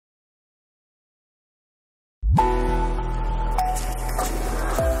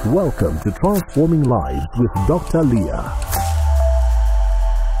Welcome to Transforming Lives with Dr. Liya.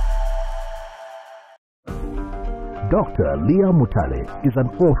 Dr. Liya Mutale is an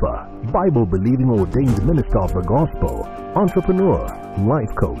author, Bible-believing ordained minister of the gospel, entrepreneur,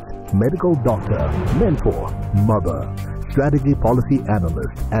 life coach, medical doctor, mentor, mother, strategy policy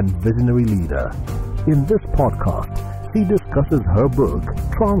analyst, and visionary leader. In this podcast, she discusses her book,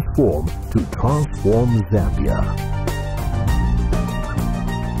 Transform to Transform Zambia.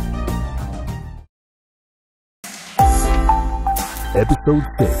 Episode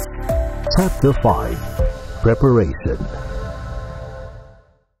 6, Chapter 5, Preparation.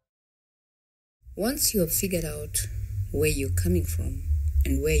 Once you have figured out where you're coming from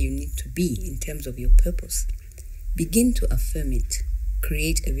and where you need to be in terms of your purpose, begin to affirm it.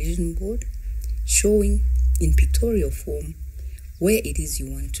 Create a vision board showing in pictorial form where it is you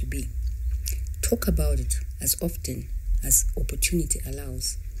want to be. Talk about it as often as opportunity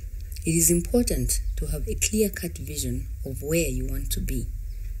allows. It is important to have a clear-cut vision of where you want to be.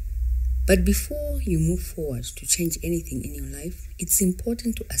 But before you move forward to change anything in your life, it's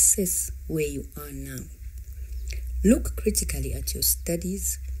important to assess where you are now. Look critically at your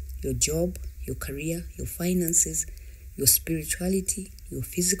studies, your job, your career, your finances, your spirituality, your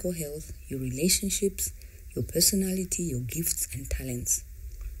physical health, your relationships, your personality, your gifts and talents.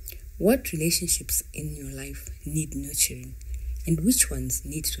 What relationships in your life need nurturing? And which ones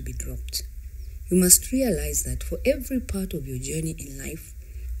need to be dropped? You must realize that for every part of your journey in life,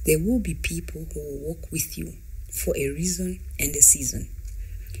 there will be people who will walk with you for a reason and a season.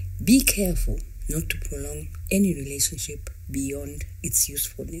 Be careful not to prolong any relationship beyond its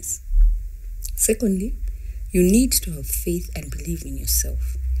usefulness. Secondly, you need to have faith and believe in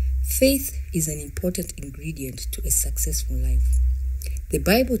yourself. Faith is an important ingredient to a successful life. The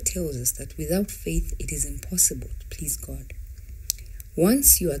Bible tells us that without faith, it is impossible to please God.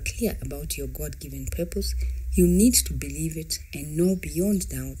 Once you are clear about your God-given purpose, you need to believe it and know beyond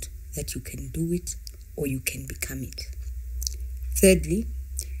doubt that you can do it or you can become it. Thirdly,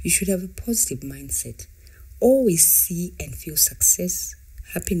 you should have a positive mindset. Always see and feel success,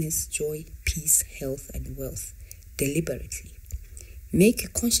 happiness, joy, peace, health, and wealth deliberately. Make a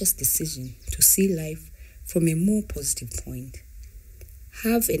conscious decision to see life from a more positive point.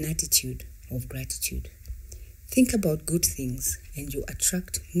 Have an attitude of gratitude. Think about good things and you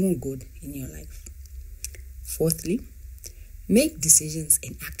attract more good in your life. Fourthly, make decisions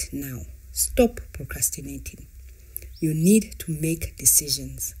and act now. Stop procrastinating. You need to make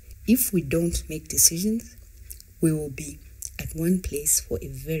decisions. If we don't make decisions, we will be at one place for a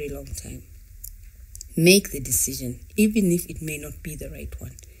very long time. Make the decision, even if it may not be the right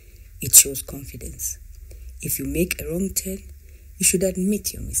one. It shows confidence. If you make a wrong turn, you should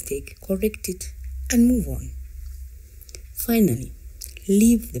admit your mistake, correct it, and move on. Finally,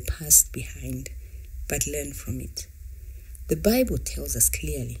 leave the past behind, but learn from it. The Bible tells us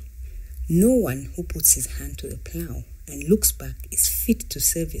clearly, no one who puts his hand to the plow and looks back is fit to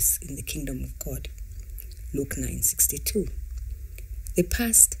service in the kingdom of God. Luke 9:62. The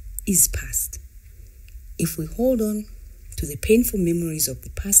past is past. If we hold on to the painful memories of the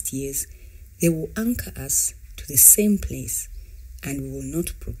past years, they will anchor us to the same place and we will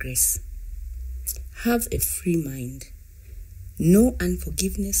not progress. Have a free mind. No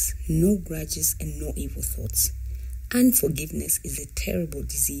unforgiveness, no grudges, and no evil thoughts. Unforgiveness is a terrible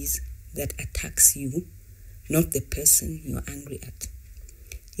disease that attacks you, not the person you are angry at.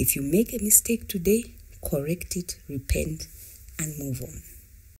 If you make a mistake today, correct it, repent, and move on.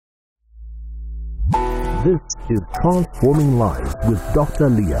 This is Transforming Lives with Dr.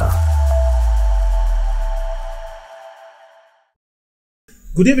 Liya.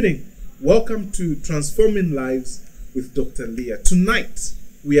 Good evening. Welcome to Transforming Lives with Dr. Liya. Tonight,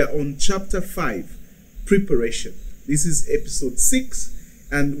 we are on Chapter 5, Preparation. This is Episode 6,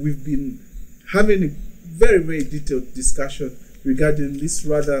 and we've been having a very, very detailed discussion regarding this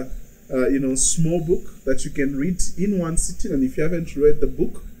rather, small book that you can read in one sitting. And if you haven't read the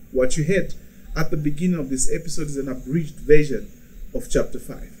book, what you heard at the beginning of this episode is an abridged version of Chapter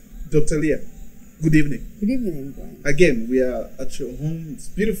 5. Dr. Liya, good evening. Good evening, Brian. Again, we are at your home. It's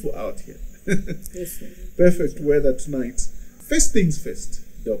beautiful out here. Yes, sir. Perfect weather tonight. First things first,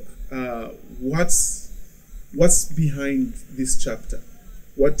 Doc. What's behind this chapter?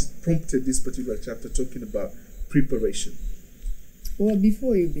 What prompted this particular chapter talking about preparation? Well,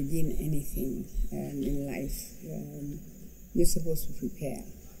 before you begin anything in life, you're supposed to prepare.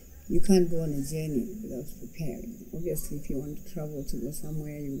 You can't go on a journey without preparing. Obviously, if you want to travel to go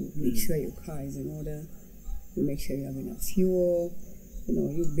somewhere, you make sure your car is in order. You make sure you have enough fuel.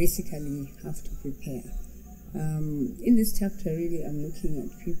 You basically have to prepare. In this chapter, really, I'm looking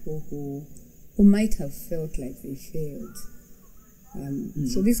at people who might have felt like they failed.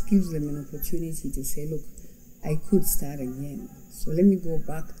 So this gives them an opportunity to say, look, I could start again. So let me go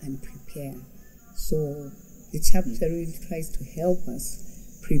back and prepare. So the chapter really tries to help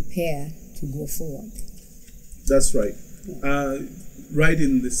us prepare to go forward. That's right. Yeah. Right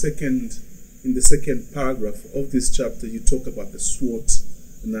in the second paragraph of this chapter, you talk about the SWOT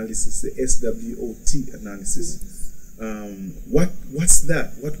analysis, the SWOT analysis. What's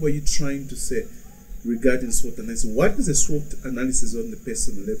that? What were you trying to say regarding SWOT analysis? What is a SWOT analysis on the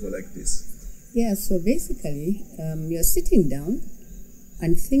personal level like this? Yeah, so basically, you're sitting down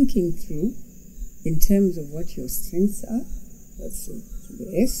and thinking through in terms of what your strengths are. That's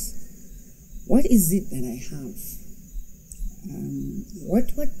the S. What is it that I have?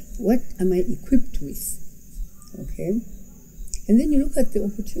 What am I equipped with? Okay? And then you look at the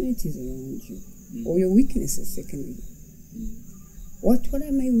opportunities around you, or your weaknesses, secondly. What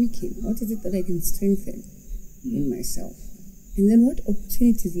am I weak in? What is it that I can strengthen in myself? And then what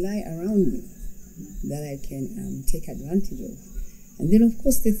opportunities lie around me that I can take advantage of? And then, of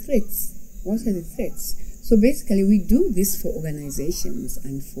course, the threats. What are the threats? So basically, we do this for organizations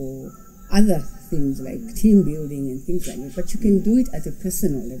and for other things like team building and things like that, but you can do it at a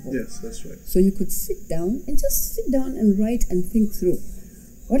personal level. Yes, that's right. So you could sit down and write and think through,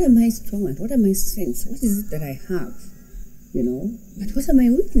 what am I strong at? What are my strengths? What is it that I have? But what are my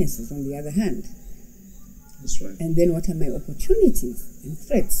weaknesses on the other hand? That's right. And then what are my opportunities and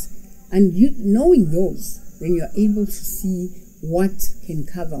threats? And knowing those, then you're able to see what can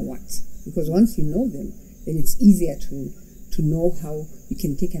cover what. Because once you know them, then it's easier to know how you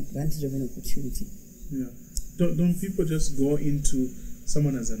can take advantage of an opportunity. Yeah. Don't people just go into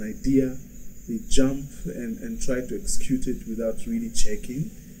someone has an idea, they jump and try to execute it without really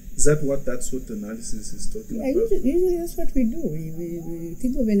checking? Is that what analysis is talking about? Usually that's what we do. We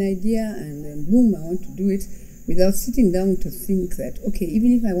think of an idea and then boom, I want to do it without sitting down to think that, okay,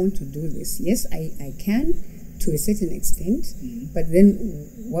 even if I want to do this, yes, I can to a certain extent, but then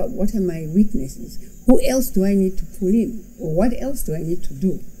what are my weaknesses? Who else do I need to pull in? Or what else do I need to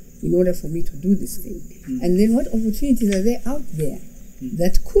do in order for me to do this thing? And then what opportunities are there out there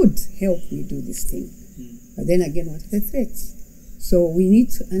that could help me do this thing? But then again, what are the threats? So we need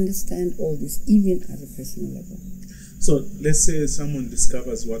to understand all this even at a personal level. So let's say someone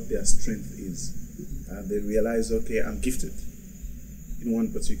discovers what their strength is. They realize, okay, I'm gifted in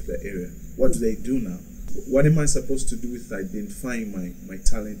one particular area. What do they do now? What am I supposed to do with identifying my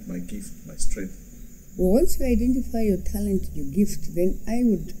talent, my gift, my strength? Well, once you identify your talent, your gift, then I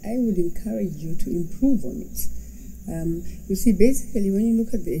would encourage you to improve on it. You see, basically, when you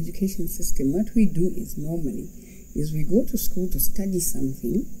look at the education system, what we do is normally we go to school to study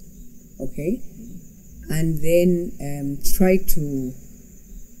something, okay, and then try to,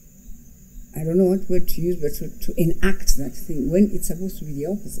 I don't know what word to use, but to enact that thing when it's supposed to be the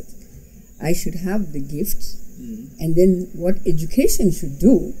opposite. I should have the gift, and then what education should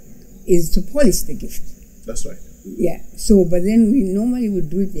do is to polish the gift. That's right. Yeah. So, but then we normally would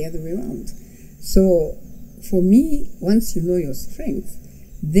do it the other way around. So, for me, once you know your strength,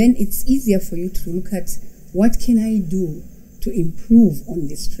 then it's easier for you to look at what can I do to improve on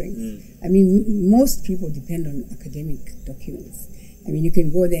this strength. I mean, most people depend on academic documents. I mean, you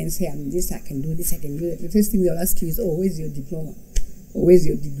can go there and say, I'm this, I can do this, I can do that. The first thing they'll ask you is, oh, where's your diploma? Or where's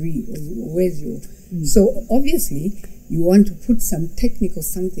your degree? Or where's your... So, obviously, you want to put some technical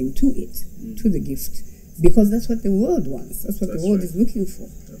something to it, to the gift, because that's what the world wants. That's what the world is looking for.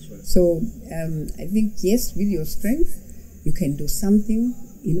 That's right. So I think, yes, with your strength, you can do something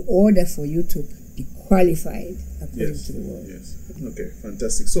in order for you to be qualified according to the world. Yes. Okay,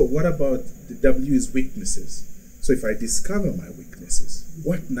 fantastic. So what about the W's weaknesses? So if I discover my weaknesses,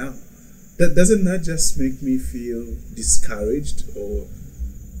 what now? Doesn't that just make me feel discouraged, or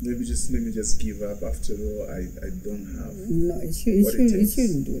maybe let me just give up? After all, I don't have. No, it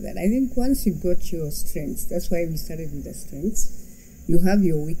shouldn't do that. I think once you've got your strengths, that's why we started with the strengths. You have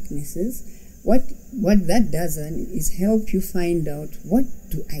your weaknesses. What that does is help you find out, what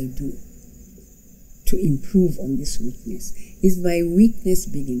do I do to improve on this weakness? Is my weakness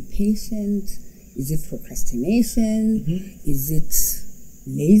being impatient? Is it procrastination? Is it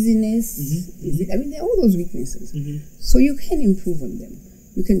laziness? Is it? I mean, there are all those weaknesses. So you can improve on them.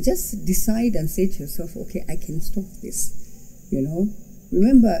 You can just decide and say to yourself, okay, I can stop this,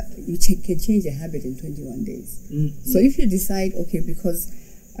 Remember, you can change a habit in 21 days. So if you decide, okay, because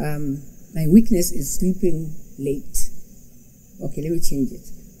my weakness is sleeping late, okay, let me change it.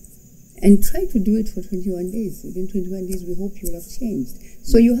 And try to do it for 21 days. Within 21 days, we hope you'll have changed.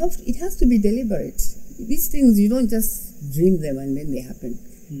 So it has to be deliberate. these things, you don't just dream them and then they happen.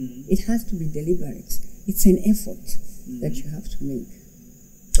 It has to be deliberate. It's an effort that you have to make.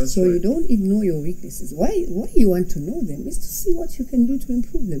 That's so right. you don't ignore your weaknesses. Why you want to know them is to see what you can do to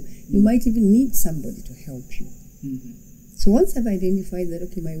improve them. You might even need somebody to help you. So once I've identified that,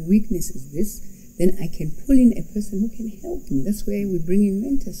 okay, my weakness is this, then I can pull in a person who can help me. That's where we bring in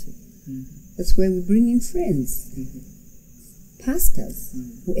mentorship. That's where we bring in friends, pastors,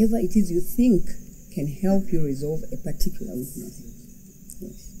 whoever it is you think can help you resolve a particular weakness.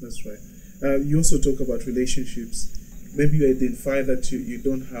 Yes. That's right. You also talk about relationships. Maybe you identify that you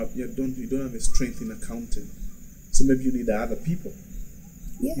don't have a strength in accounting, so maybe you need other people.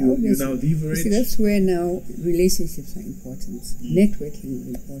 Yeah, you obviously. now leverage. See, that's where now relationships are important. Networking is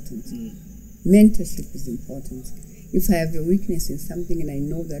important. Mentorship is important. If I have a weakness in something and I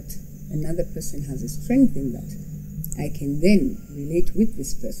know that another person has a strength in that, I can then relate with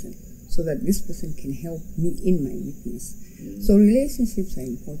this person so that this person can help me in my weakness. So relationships are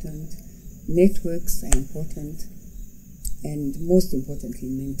important, networks are important, and most importantly,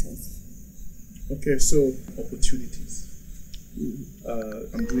 mentors. Okay, so opportunities.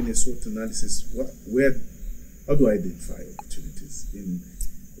 I'm doing a SWOT analysis. How do I identify opportunities?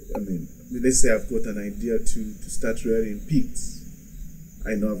 Let's say I've got an idea to start rearing pigs.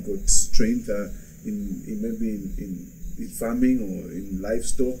 I know I've got strength in farming or in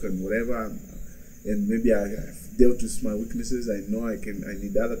livestock and whatever, and maybe I've dealt with my weaknesses. I know I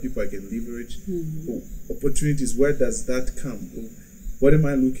need other people I can leverage. Opportunities, where does that come? What am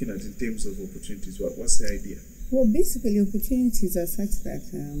I looking at in terms of opportunities? What's the idea? Well, basically, opportunities are such that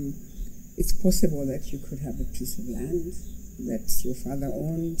it's possible that you could have a piece of land that your father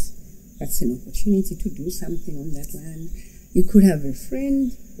owned. That's an opportunity to do something on that land. You could have a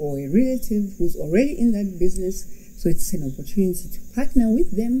friend or a relative who's already in that business, so it's an opportunity to partner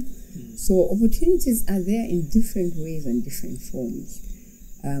with them. So opportunities are there in different ways and different forms.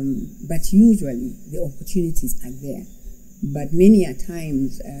 But usually the opportunities are there. But many a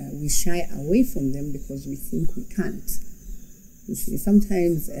times we shy away from them because we think we can't. You see,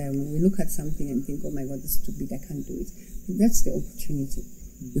 sometimes we look at something and think, oh my God, this is too big, I can't do it. But that's the opportunity.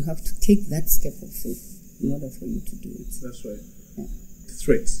 You have to take that step of faith in order for you to do it. That's right. Yeah.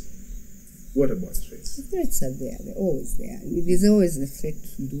 Threats. What about threats? The threats are there. They're always there. There's always the threat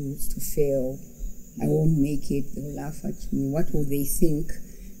to lose, to fail. I won't make it. They'll laugh at me. What will they think?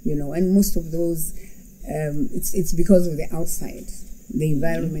 And most of those, it's because of the outside, the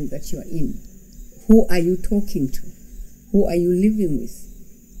environment that you are in. Who are you talking to? Who are you living with?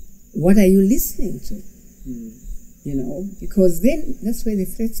 What are you listening to? Because then that's where the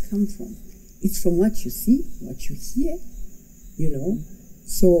threats come from. It's from what you see, what you hear,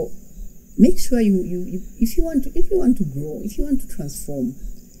 So make sure you if you want to grow, if you want to transform,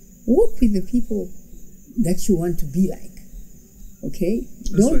 work with the people that you want to be like. Okay?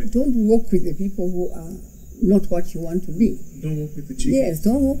 Don't work with the people who are not what you want to be. Don't work with the chickens. Yes,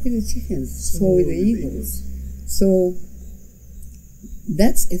 don't work with the chickens. So with the eagles. So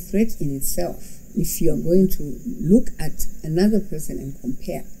that's a threat in itself. If you are going to look at another person and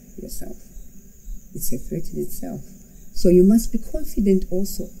compare yourself, it's a threat in itself. So you must be confident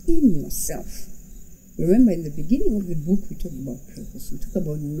also in yourself. Remember, in the beginning of the book, we talk about purpose. We talk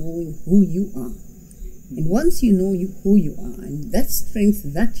about knowing who you are. And once you know who you are, and that strength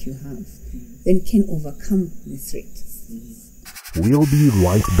that you have, then can overcome the threat. We'll be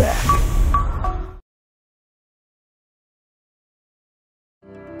right back.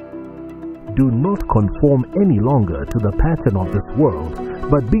 Do not conform any longer to the pattern of this world,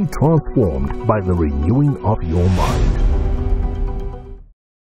 but be transformed by the renewing of your mind.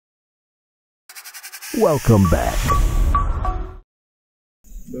 Welcome back.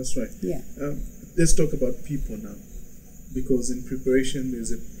 That's right. Yeah. Let's talk about people now, because in preparation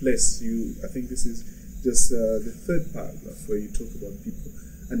there's a place I think this is just the third paragraph where you talk about people,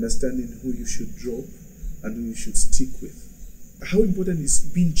 understanding who you should drop and who you should stick with. How important is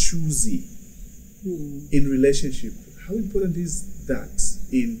being choosy in relationship? How important is that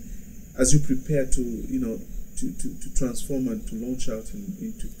as you prepare to transform and to launch out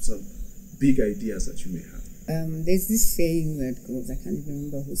into some big ideas that you may have? There's this saying that goes, I can't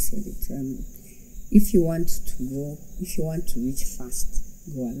even remember who said it. If you want to reach fast,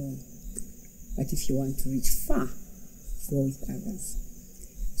 go alone. But if you want to reach far, go with others.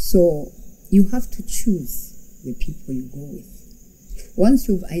 So you have to choose the people you go with. Once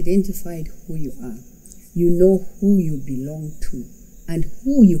you've identified who you are, you know who you belong to and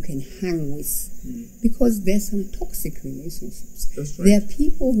who you can hang with. Because there's some toxic relationships. That's right. There are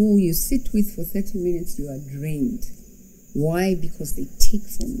people who you sit with for 30 minutes, you are drained. Why? Because they take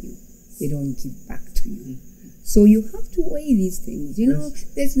from you. They don't give back to to you. So you have to weigh these things. You know,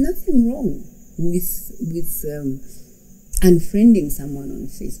 there's nothing wrong with unfriending someone on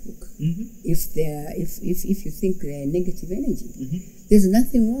Facebook if you think they're negative energy. There's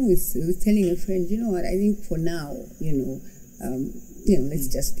nothing wrong with telling a friend, you know what, I think for now, let's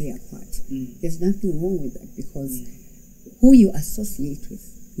just stay apart. There's nothing wrong with that, because who you associate with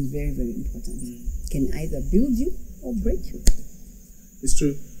is very, very important. Can either build you or break you. It's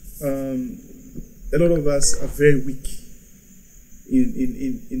true. A lot of us are very weak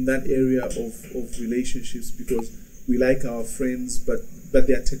in that area of relationships, because we like our friends, but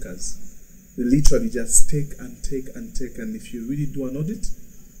they are takers. They literally just take and take and take, and if you really do an audit,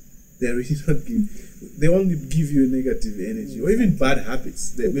 they're really not giving. They only give you negative energy, or even bad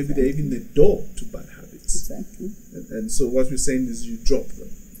habits. Maybe they're even the door to bad habits. Exactly. And so what we're saying is you drop them.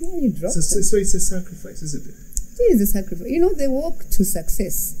 Yeah, you drop them. So it's a sacrifice, isn't it? It is a sacrifice. You know, the walk to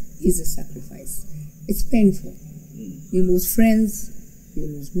success is a sacrifice. It's painful. You lose friends, you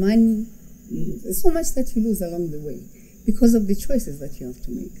lose money, there's so much that you lose along the way because of the choices that you have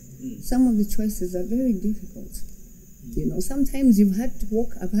to make. Some of the choices are very difficult. You know, sometimes I've had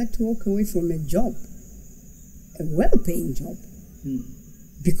to walk away from a job, a well-paying job,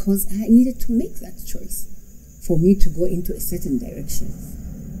 because I needed to make that choice for me to go into a certain direction.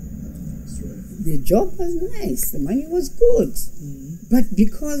 That's right. The job was nice, the money was good, but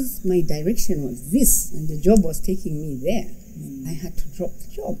because my direction was this and the job was taking me there, I had to drop the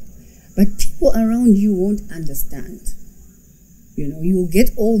job. But people around you won't understand. You know, you'll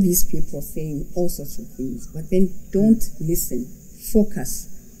get all these people saying all sorts of things, but then don't listen. Focus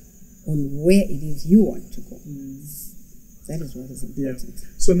on where it is you want to go. That is what is important. Yeah.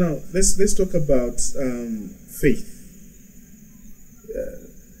 So now let's talk about faith.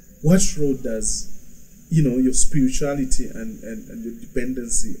 What role does your spirituality and your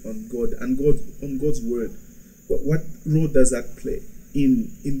dependency on God and on God's word? What role does that play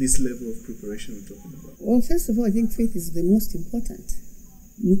in this level of preparation we're talking about? Well, first of all, I think faith is the most important.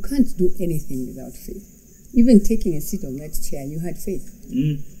 You can't do anything without faith. Even taking a seat on that chair, you had faith.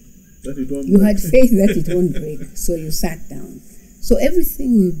 That it won't you break. had faith that it won't break, so you sat down. So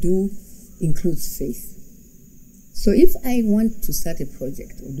everything you do includes faith. So if I want to start a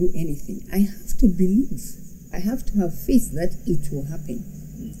project or do anything, I have to believe. I have to have faith that it will happen.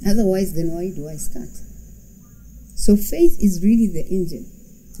 Otherwise, then why do I start? So faith is really the engine.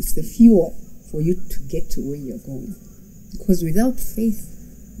 It's the fuel for you to get to where you're going. Because without faith,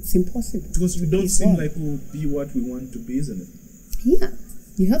 it's impossible. Because we don't seem like we'll be what we want to be, isn't it? Yeah.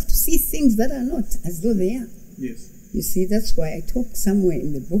 You have to see things that are not as though they are. Yes. You see, that's why I talked somewhere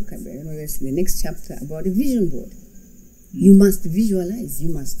in the book, that's in the next chapter, about a vision board. You must visualize.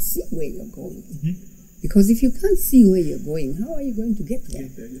 You must see where you're going. Because if you can't see where you're going, how are you going to get there?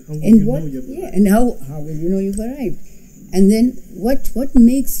 How will you know you've arrived? And how will you know you've arrived? And then what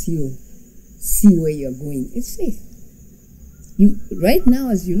makes you see where you're going? It's faith. You right now,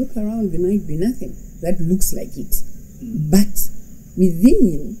 as you look around, there might be nothing that looks like it. But within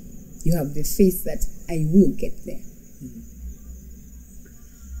you, you have the faith that I will get there.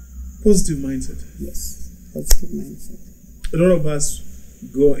 Positive mindset. Yes, positive mindset. A lot of us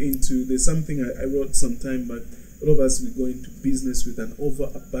go into, there's something I wrote some time back, a lot of us will go into business with an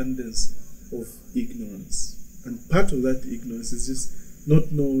overabundance of ignorance. And part of that ignorance is just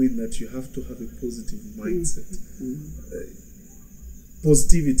not knowing that you have to have a positive mindset.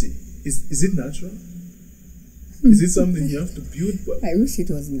 Positivity, is it natural? Is it something you have to build? I wish it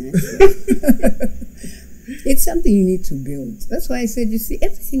was natural. It's something you need to build. That's why I said, you see,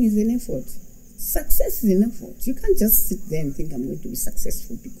 everything is an effort. Success is an effort. You can't just sit there and think I'm going to be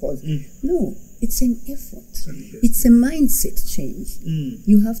successful because... No, it's an effort. It's a mindset change.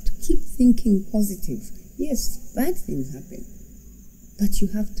 You have to keep thinking positive. Yes, bad things happen, but you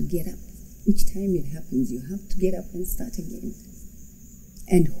have to get up. Each time it happens, you have to get up and start again.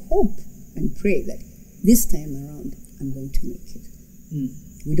 And hope and pray that this time around, I'm going to make it.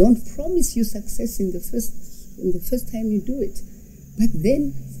 We don't promise you success in the first time you do it, but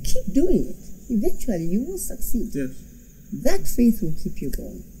then keep doing it. Eventually, you will succeed. Yes. That faith will keep you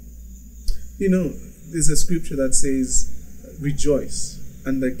going. There's a scripture that says, rejoice.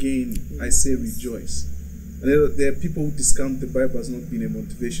 And again, I say rejoice. And there are people who discount the Bible as not being a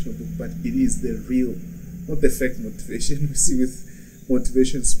motivational book, but it is the real, not the fake motivation we see with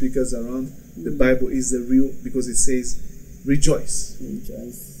motivation speakers around. The Bible is the real, because it says, rejoice.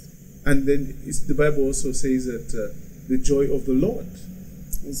 Rejoice. And then the Bible also says that the joy of the Lord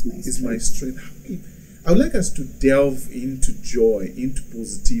is my strength. I would like us to delve into joy, into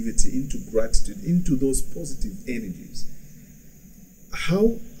positivity, into gratitude, into those positive energies.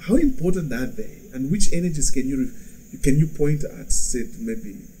 How How important are they? And which energies can you point at, said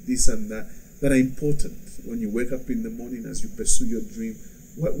maybe this and that are important when you wake up in the morning as you pursue your dream?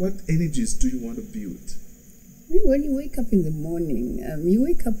 What energies do you want to build? When you wake up in the morning, you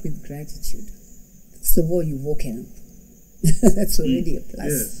wake up with gratitude. First of all, you've woken up. That's already a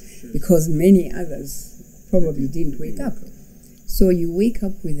plus. Yes. Because many others probably didn't wake up. So you wake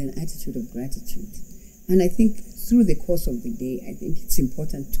up with an attitude of gratitude. And I think through the course of the day, I think it's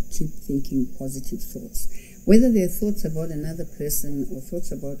important to keep thinking positive thoughts. Whether they're thoughts about another person or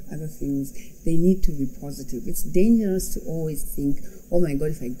thoughts about other things, they need to be positive. It's dangerous to always think, oh my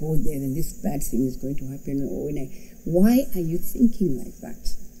God, if I go there, then this bad thing is going to happen. Or why are you thinking like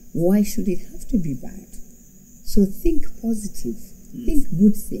that? Why should it have to be bad? So think positive. Think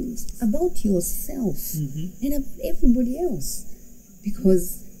good things about yourself and about everybody else.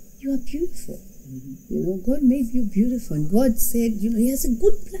 Because you are beautiful. You know, God made you beautiful, and God said, you know, He has a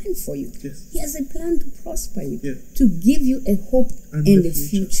good plan for you. Yes. He has a plan to prosper you, Yeah. to give you a hope And and the a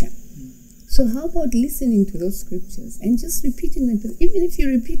future. future. So how about listening to those scriptures and just repeating them? Even if you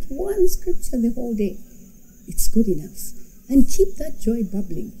repeat one scripture the whole day, it's good enough. And keep that joy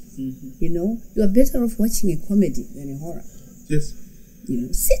bubbling. You know, you are better off watching a comedy than a horror. Yes. You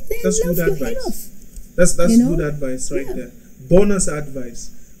know, sit there That's and good laugh your head advice. off. That's You know? good advice right Yeah. there. Bonus advice.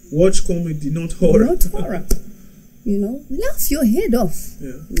 Watch comedy, not horror. Not horror. You know, laugh your head off.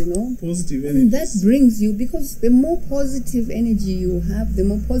 Yeah. You know, Positive and that energies. brings you, because the more positive energy you have, the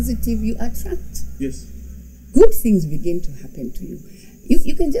more positive you attract. Yes. Good things begin to happen to you.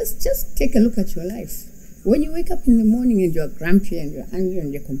 You can just take a look at your life. When you wake up in the morning and you're grumpy and you're angry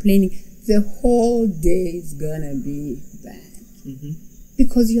and you're complaining, the whole day is gonna be bad.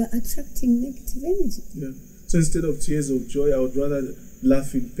 Because you're attracting negative energy. Yeah. So instead of tears of joy, I would rather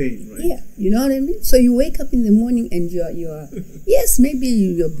laugh in pain, right? Yeah, you know what I mean? So you wake up in the morning and you're yes, maybe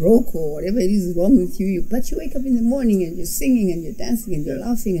you're broke or whatever it is wrong with you, but you wake up in the morning and you're singing and you're dancing and you're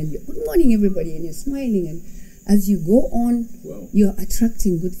laughing and you're good morning everybody and you're smiling, and as you go on, you're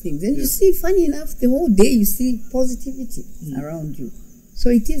attracting good things. And you see, funny enough, the whole day you see positivity around you. So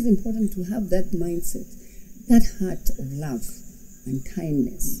it is important to have that mindset, that heart of love and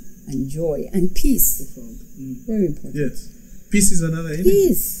kindness and joy and peace. Profound. Very important. Yes. Peace is another energy.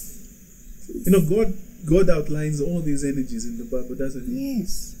 Peace. You know, God outlines all these energies in the Bible, doesn't He?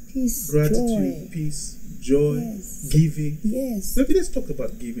 Yes. Peace. Gratitude, Joy. peace, joy, Yes. giving. Yes. Maybe let's talk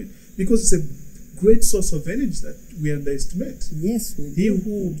about giving, because it's a great source of energy that we underestimate. Yes, we He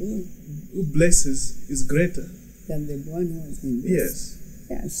do. who blesses is greater. Than the one who has been blessed. Yes.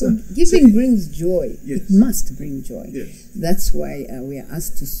 Yeah, so giving brings joy. Yes. It must bring joy. Yes. That's why we are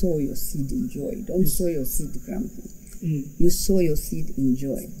asked to sow your seed in joy. Don't sow your seed grumpy. You sow your seed in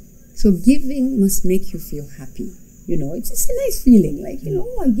joy. So giving must make you feel happy. You know, it's a nice feeling. Like, you know,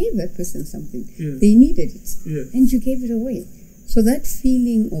 oh, I gave that person something. Yeah. They needed it. Yeah. And you gave it away. So that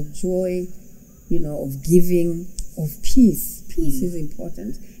feeling of joy, you know, of giving, of peace. Peace is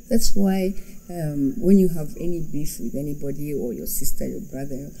important. That's why when you have any beef with anybody or your sister, your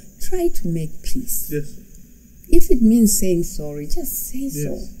brother, try to make peace. Yes. If it means saying sorry, just say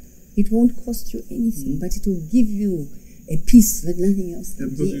so. Yes. It won't cost you anything, but it will give you a peace that nothing else Yeah, can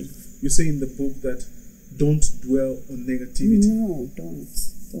because give. you say in the book that don't dwell on negativity. No, don't.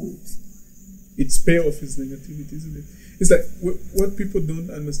 Its payoff is negativity, isn't it? It's like what people don't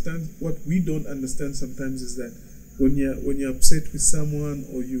understand, what we don't understand sometimes is that when you're upset with someone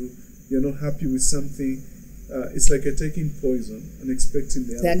or you're not happy with something, it's like you're taking poison and expecting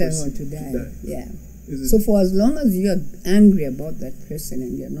the other That I person want to die. Yeah. Is it? So for as long as you are angry about that person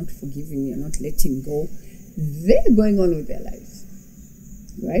and you're not forgiving, you're not letting go, they're going on with their lives,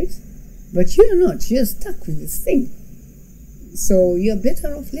 right? But you're not. You're stuck with this thing. So you're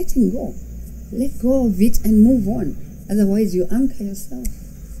better off letting go. Let go of it and move on. Otherwise, you anchor yourself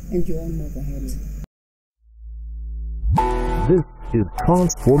and you won't move ahead. This is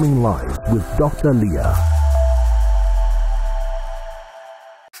Transforming Lives with Dr. Liya.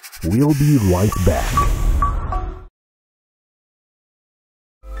 We'll be right back.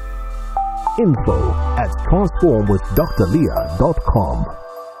 Info at transformwithdrliya.com.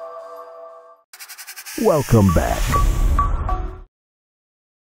 Welcome back.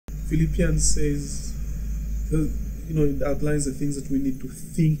 Philippians says, it outlines the things that we need to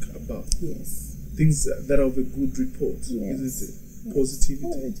think about. Yes. Things that are of a good report, Yes. isn't it? Positivity.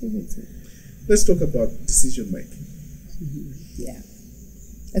 Positivity. Let's talk about decision making. Yeah.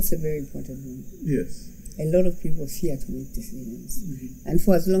 That's a very important one. Yes. A lot of people fear to make decisions. And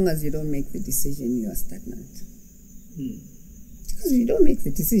for as long as you don't make the decision, you are stagnant. Because you don't make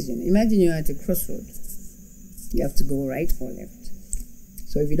the decision. Imagine you're at a crossroad. You have to go right or left.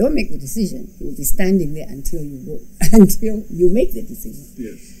 So if you don't make the decision, you'll be standing there until you go, until you make the decision.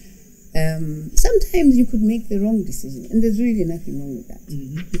 Yes. Sometimes you could make the wrong decision, and there's really nothing wrong with that,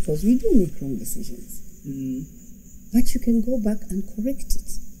 because we do make wrong decisions. But you can go back and correct it,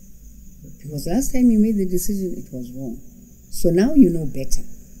 because last time you made the decision, it was wrong. So now you know better,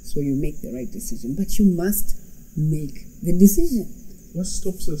 so you make the right decision. But you must make the decision. What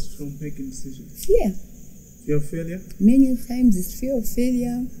stops us from making decisions? Fear. Fear of failure? Many times it's fear of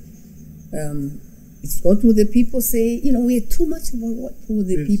failure. It's what will the people say. You know, we're too much about what will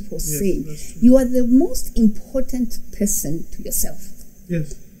the people say. You are the most important person to yourself.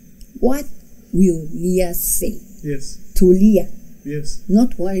 Yes. What will Liya say? Yes. To Liya. Yes.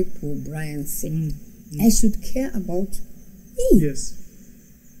 Not what will Brian say. I should care about me. Yes.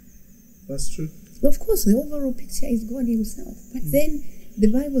 That's true. Of course, the overall picture is God himself. But then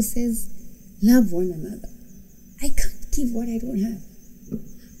the Bible says, love one another. I can't give what I don't have.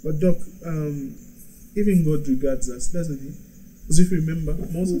 But Doc, even God regards us, doesn't he? Because if you remember,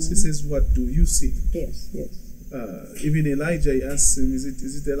 Moses, he says, what do you see? Yes, yes. Even Elijah, he asks him, is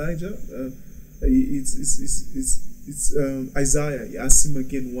it Elijah? It's Isaiah. He asks him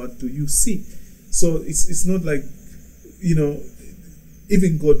again, what do you see? So it's not like, you know,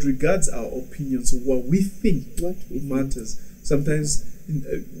 even God regards our opinions of what we think matters. Sometimes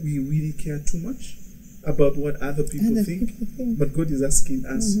we really care too much about what other people think. But God is asking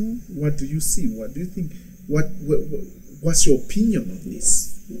us, what do you see? What do you think? What's your opinion on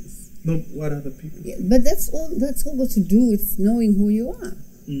this? Yes. Not what other people think. Yeah, but that's all got to do with knowing who you are.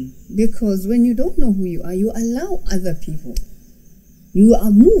 Because when you don't know who you are, you allow other people. You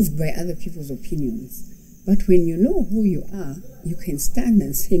are moved by other people's opinions. But when you know who you are, you can stand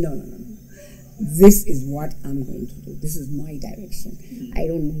and say, no. This is what I'm going to do. This is my direction. I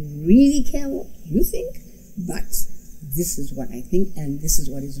don't really care what you think, but this is what I think, and this is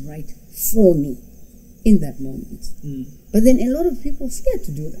what is right for me in that moment. But then a lot of people fear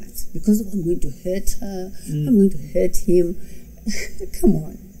to do that because I'm going to hurt her, I'm going to hurt him. Come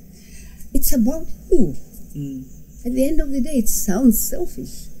on. It's about you. At the end of the day, it sounds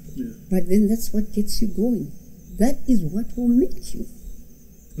selfish. But then that's what gets you going. That is what will make you.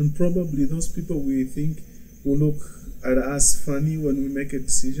 And probably those people we think will look at us funny when we make a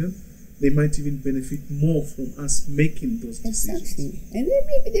decision, they might even benefit more from us making those decisions. Exactly. And then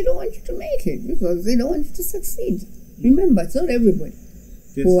maybe they don't want you to make it because they don't want you to succeed. Remember, it's not everybody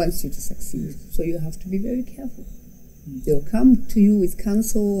who wants you to succeed. So you have to be very careful. They'll come to you with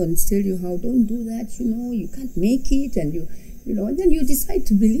counsel and tell you how, don't do that, you can't make it, and and then you decide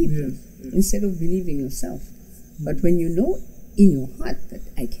to believe them instead of believing yourself. But when you know in your heart that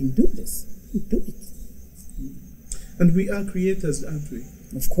I can do this, do it. And we are creators, aren't we?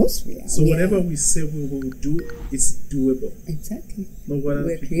 Of course we are. So whatever we say we will do, it's doable. Exactly.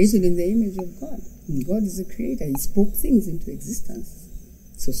 We're created in the image of God. And God is a creator. He spoke things into existence.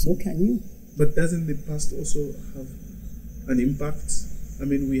 So can you. But doesn't the past also have an impact? I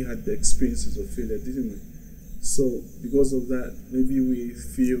mean, we had the experiences of failure, didn't we? So because of that, maybe we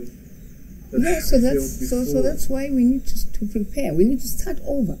feel that so that's why we need to prepare. We need to start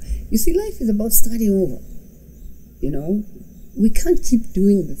over. You see, life is about starting over. We can't keep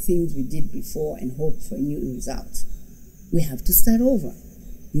doing the things we did before and hope for a new result. We have to start over.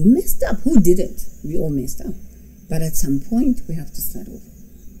 You messed up. Who didn't? We all messed up. But at some point, we have to start over.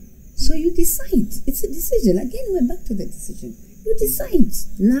 So you decide. It's a decision. Again, we're back to the decision. You decide.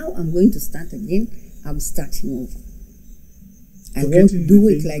 Now I'm going to start again. I'm starting over. I won't do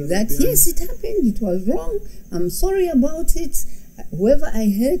it like that. Yes, it happened. It was wrong. I'm sorry about it. Whoever I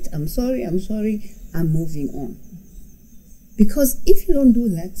hurt, I'm sorry. I'm moving on. Because if you don't do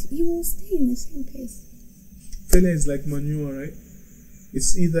that, you will stay in the same place. Failure is like manure, right?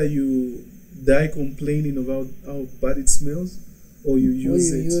 It's either you die complaining about how bad it smells, or you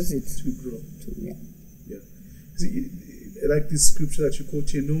use it to grow. Yeah. See, like this scripture that you quote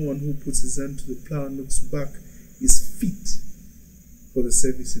here, no one who puts his hand to the plow and looks back is fit for the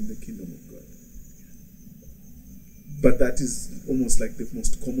service in the kingdom of God. But that is almost like the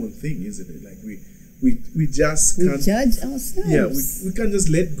most common thing, isn't it? Like we just can't judge ourselves. Yeah, we can't just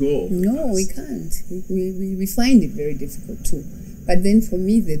let go. No, we can't. We find it very difficult too. But then for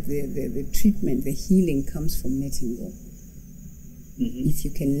me, the treatment, the healing comes from letting go. If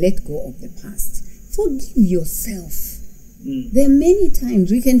you can let go of the past, forgive yourself. There are many times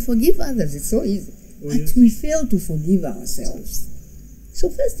we can forgive others. It's so easy. But we fail to forgive ourselves. So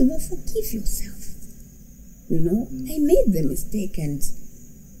first of all, forgive yourself. I made the mistake, and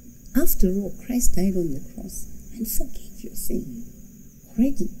after all, Christ died on the cross and forgave your sin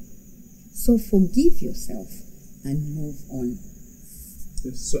already. So forgive yourself and move on.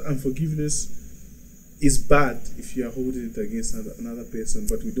 Yes. So unforgiveness is bad if you are holding it against another person,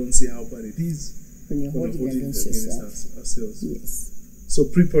 but we don't see how bad it is when you're holding it against ourselves. Yes. So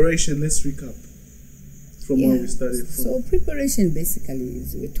preparation, let's recap from where we started from. So preparation basically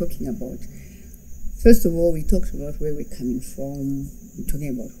is we're talking about, first of all, we talked about where we're coming from, we're talking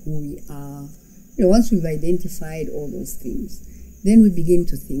about who we are. Once we've identified all those things, then we begin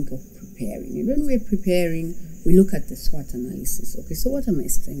to think of preparing. And when we're preparing, we look at the SWOT analysis. Okay, so what are my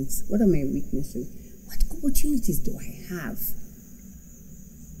strengths? What are my weaknesses? What opportunities do I have?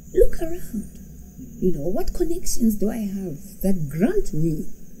 Look around. What connections do I have that grant me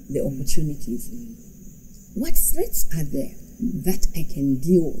the opportunities? What threats are there that I can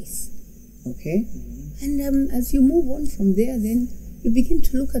deal with? Okay? And as you move on from there, then you begin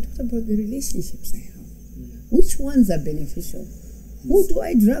to look at what about the relationships I have? Which ones are beneficial? Who do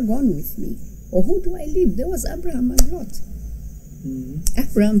I drag on with me? Or who do I leave? There was Abraham and Lot.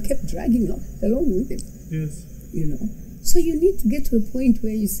 Abraham kept dragging Lot along with him. Yes. So you need to get to a point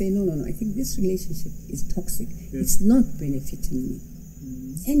where you say, no, I think this relationship is toxic. Yes. It's not benefiting me.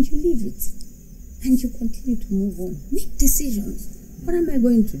 And you leave it. And you continue to move on. Make decisions. What am I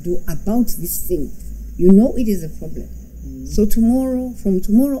going to do about this thing? It is a problem. So from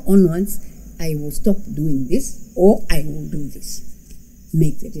tomorrow onwards, I will stop doing this, or I will do this.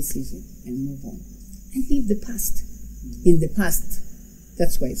 Make the decision and move on. And leave the past in the past.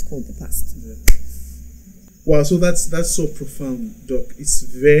 That's why it's called the past. Yeah. Wow, so that's so profound, Doc. It's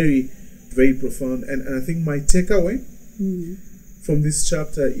very, very profound. And I think my takeaway from this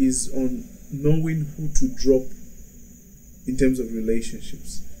chapter is on knowing who to drop in terms of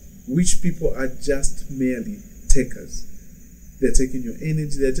relationships. Which people are just merely takers. They're taking your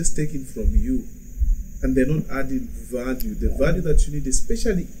energy, they're just taking from you. And they're not adding value, the value that you need,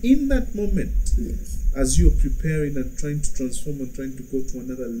 especially in that moment, as you're preparing and trying to transform and trying to go to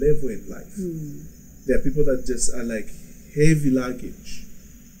another level in life. There are people that just are like heavy luggage.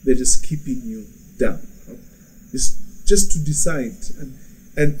 They're just keeping you down. It's just to decide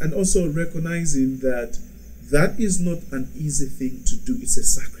and also recognizing that is not an easy thing to do. It's a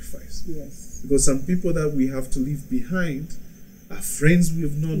sacrifice. Yes. Because some people that we have to leave behind are friends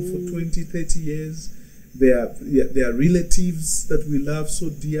we've known for 20, 30 years. They are relatives that we love so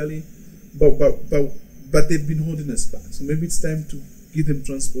dearly, but they've been holding us back. So maybe it's time to give them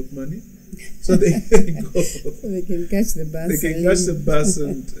transport money, so they can go. So they can catch the bus. They can catch the bus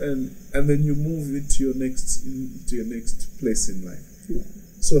and then you move into your next place in life. Yeah.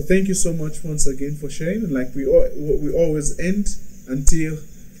 So thank you so much once again for sharing. And like we always end until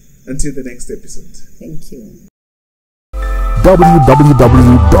the next episode. Thank you.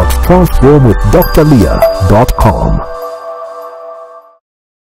 www.transformwithdrliya.com